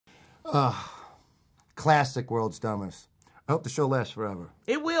Classic World's Dumbest. I hope the show lasts forever.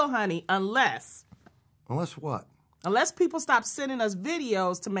 It will, honey, unless... Unless what? Unless people stop sending us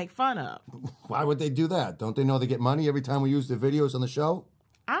videos to make fun of. Why would they do that? Don't they know they get money every time we use the videos on the show?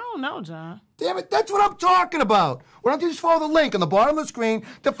 I don't know, John. Damn it, that's what I'm talking about. Why don't you just follow the link on the bottom of the screen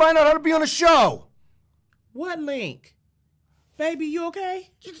to find out how to be on a show? What link? Baby, you okay?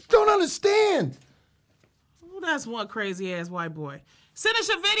 You just don't understand. Oh, that's one crazy-ass white boy. Send us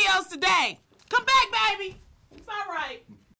your videos today. Come back, baby. It's all right.